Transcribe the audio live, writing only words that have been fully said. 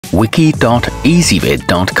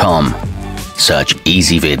wiki.ezvid.com. Search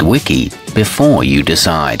Ezvid Wiki before you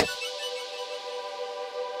decide.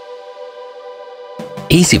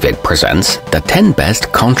 Ezvid presents the 10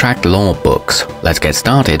 best contract law books. Let's get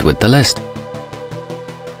started with the list.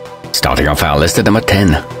 Starting off our list at number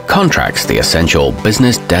 10, Contracts, the essential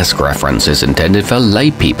business desk reference, is intended for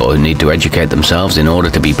lay people who need to educate themselves in order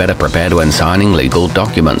to be better prepared when signing legal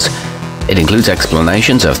documents. It includes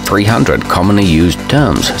explanations of 300 commonly used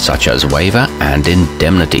terms, such as waiver and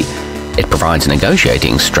indemnity. It provides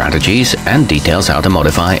negotiating strategies and details how to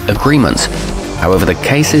modify agreements. However, the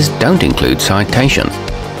cases don't include citations.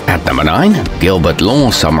 At number 9, Gilbert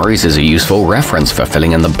Law Summaries is a useful reference for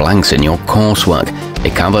filling in the blanks in your coursework.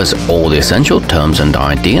 It covers all the essential terms and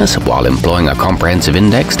ideas while employing a comprehensive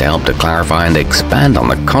index to help to clarify and expand on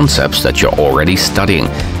the concepts that you're already studying.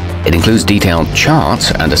 It includes detailed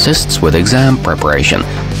charts and assists with exam preparation,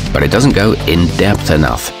 but it doesn't go in-depth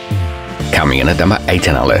enough. Coming in at number 8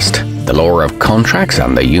 on our list, The Law of Contracts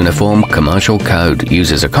and the Uniform Commercial Code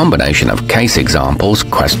uses a combination of case examples,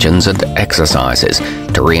 questions, and exercises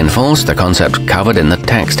to reinforce the concept covered in the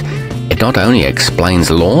text. It not only explains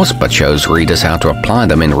laws, but shows readers how to apply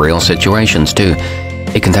them in real situations too.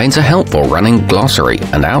 It contains a helpful running glossary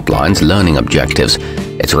and outlines learning objectives.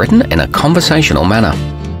 It's written in a conversational manner.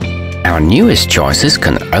 Our newest choices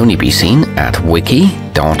can only be seen at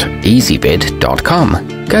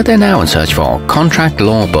wiki.ezvid.com. Go there now and search for contract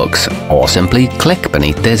law books, or simply click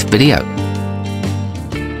beneath this video.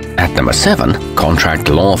 At number 7, Contract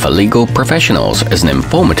Law for Legal Professionals is an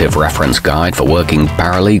informative reference guide for working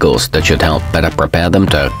paralegals that should help better prepare them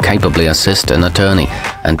to capably assist an attorney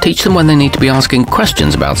and teach them when they need to be asking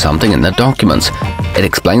questions about something in the documents. It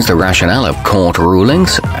explains the rationale of court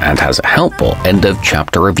rulings and has helpful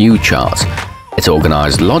end-of-chapter review charts. It's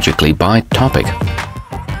organized logically by topic.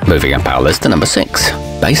 Moving up our list to number 6,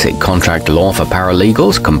 Basic Contract Law for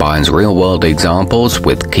Paralegals combines real-world examples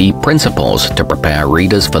with key principles to prepare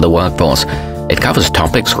readers for the workforce. It covers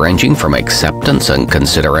topics ranging from acceptance and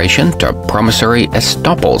consideration to promissory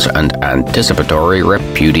estoppels and anticipatory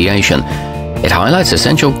repudiation. It highlights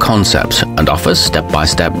essential concepts and offers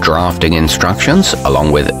step-by-step drafting instructions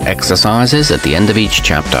along with exercises at the end of each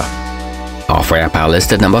chapter. Halfway up our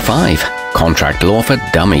list at number 5, Contract Law for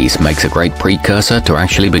Dummies makes a great precursor to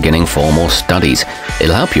actually beginning formal studies.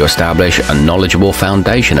 It'll help you establish a knowledgeable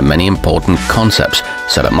foundation of many important concepts,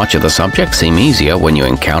 so that much of the subjects seem easier when you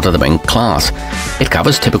encounter them in class. It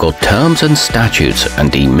covers typical terms and statutes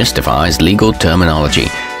and demystifies legal terminology.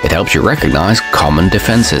 It helps you recognize common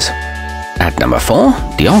defenses. At number 4,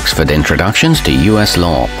 the Oxford Introductions to U.S.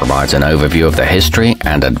 Law provides an overview of the history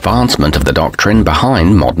and advancement of the doctrine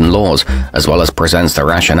behind modern laws, as well as presents the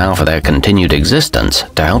rationale for their continued existence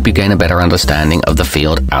to help you gain a better understanding of the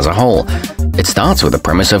field as a whole. It starts with the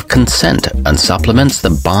premise of consent and supplements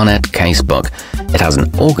the Barnett Casebook. It has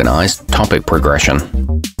an organized topic progression.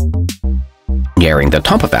 Nearing the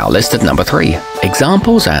top of our list at number 3,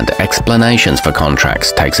 Examples and Explanations for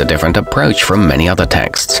Contracts takes a different approach from many other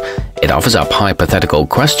texts. It offers up hypothetical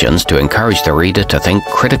questions to encourage the reader to think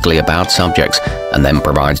critically about subjects, and then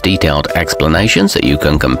provides detailed explanations that you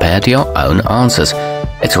can compare to your own answers.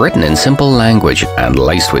 It's written in simple language and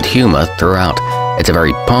laced with humor throughout. It's a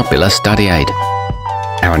very popular study aid.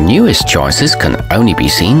 Our newest choices can only be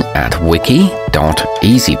seen at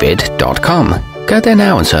wiki.ezvid.com. Go there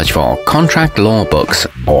now and search for Contract Law Books,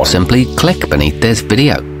 or simply click beneath this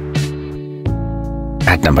video.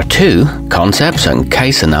 At number 2, Concepts and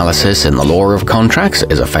Case Analysis in the Law of Contracts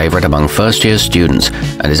is a favorite among first-year students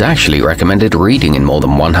and is actually recommended reading in more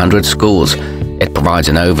than 100 schools. It provides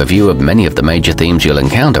an overview of many of the major themes you'll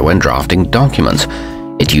encounter when drafting documents.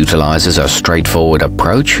 It utilizes a straightforward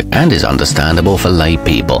approach and is understandable for lay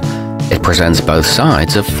people. It presents both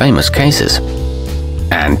sides of famous cases.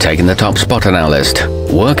 And taking the top spot on our list,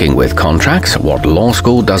 Working with Contracts, What Law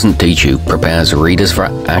School Doesn't Teach You prepares readers for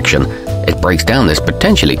action. It breaks down this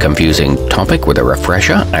potentially confusing topic with a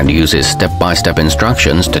refresher and uses step-by-step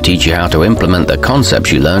instructions to teach you how to implement the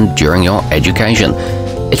concepts you learned during your education.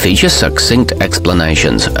 It features succinct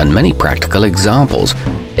explanations and many practical examples.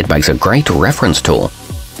 It makes a great reference tool.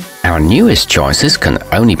 Our newest choices can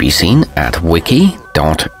only be seen at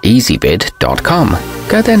wiki.ezvid.com.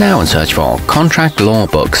 Go there now and search for Contract Law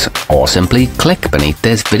Books, or simply click beneath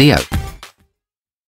this video.